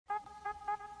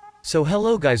So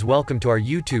hello guys, welcome to our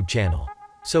YouTube channel.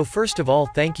 So first of all,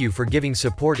 thank you for giving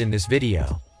support in this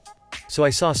video. So I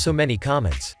saw so many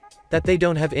comments that they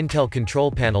don't have Intel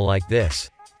control panel like this.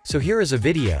 So here is a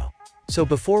video. So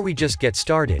before we just get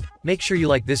started, make sure you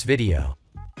like this video,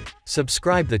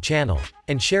 subscribe the channel,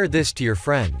 and share this to your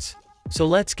friends. So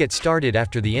let's get started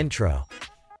after the intro.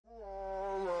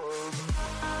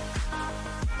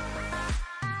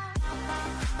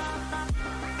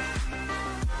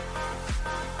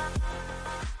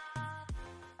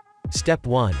 Step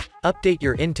 1. Update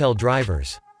your Intel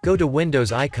drivers. Go to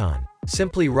Windows icon,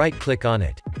 simply right-click on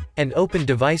it, and open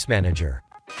Device Manager.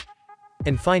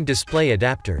 And find Display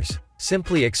Adapters.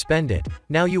 Simply expand it.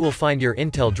 Now you will find your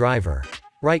Intel driver.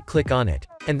 Right-click on it,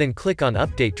 and then click on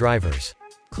Update Drivers.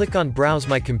 Click on Browse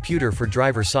My Computer for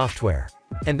driver software.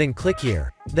 And then click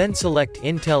here. Then select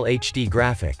Intel HD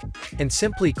Graphic. And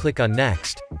simply click on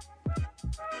Next.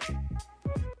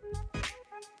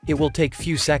 It will take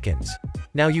few seconds.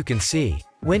 Now you can see,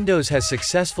 Windows has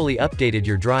successfully updated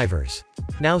your drivers.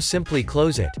 Now simply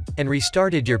close it, and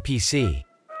restarted your PC.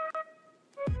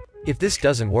 If this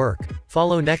doesn't work,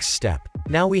 follow next step.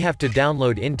 Now we have to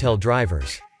download Intel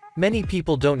drivers. Many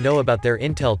people don't know about their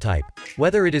Intel type,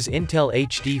 whether it is Intel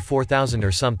HD 4000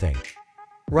 or something.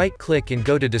 Right-click and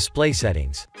go to Display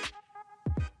Settings.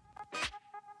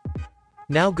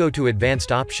 Now go to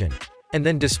Advanced option, and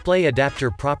then Display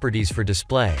Adapter Properties for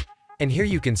display. And here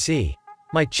you can see,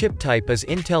 my chip type is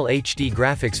Intel HD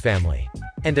Graphics family,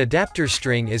 and adapter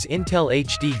string is Intel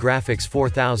HD Graphics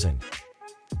 4000.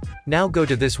 Now go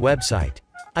to this website.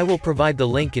 I will provide the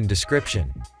link in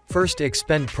description. First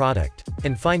expand product,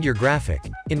 and find your graphic.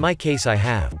 In my case I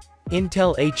have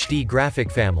Intel HD Graphic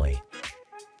family.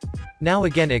 Now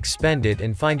again expand it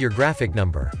and find your graphic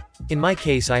number. In my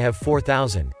case I have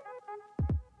 4000.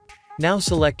 Now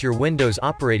select your Windows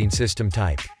operating system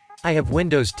type. I have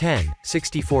Windows 10,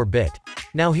 64-bit.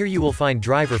 Now here you will find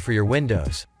driver for your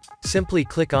Windows. Simply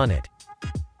click on it.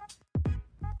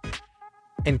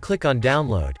 And click on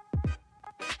Download.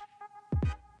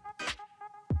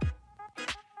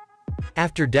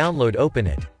 After download, open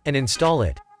it, and install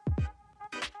it.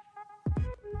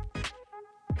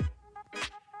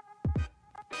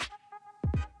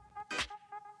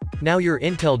 Now your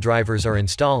Intel drivers are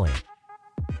installing.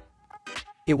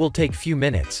 It will take few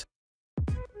minutes.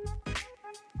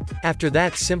 After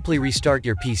that, simply restart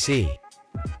your PC.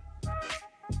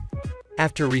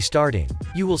 After restarting,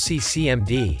 you will see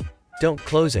CMD. Don't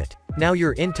close it. Now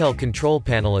your Intel control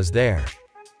panel is there.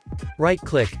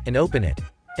 Right-click, and open it.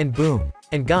 And boom.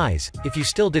 And guys, if you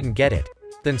still didn't get it,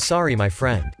 then sorry my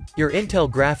friend. Your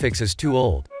Intel graphics is too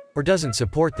old, or doesn't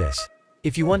support this.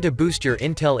 If you want to boost your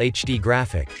Intel HD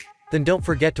graphic, then don't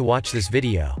forget to watch this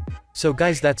video. So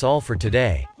guys, that's all for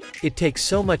today. It takes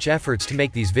so much efforts to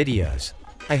make these videos.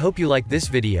 I hope you like this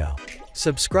video.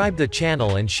 Subscribe the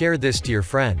channel and share this to your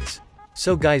friends.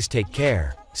 So guys, take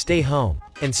care, stay home,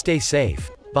 and stay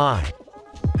safe. Bye.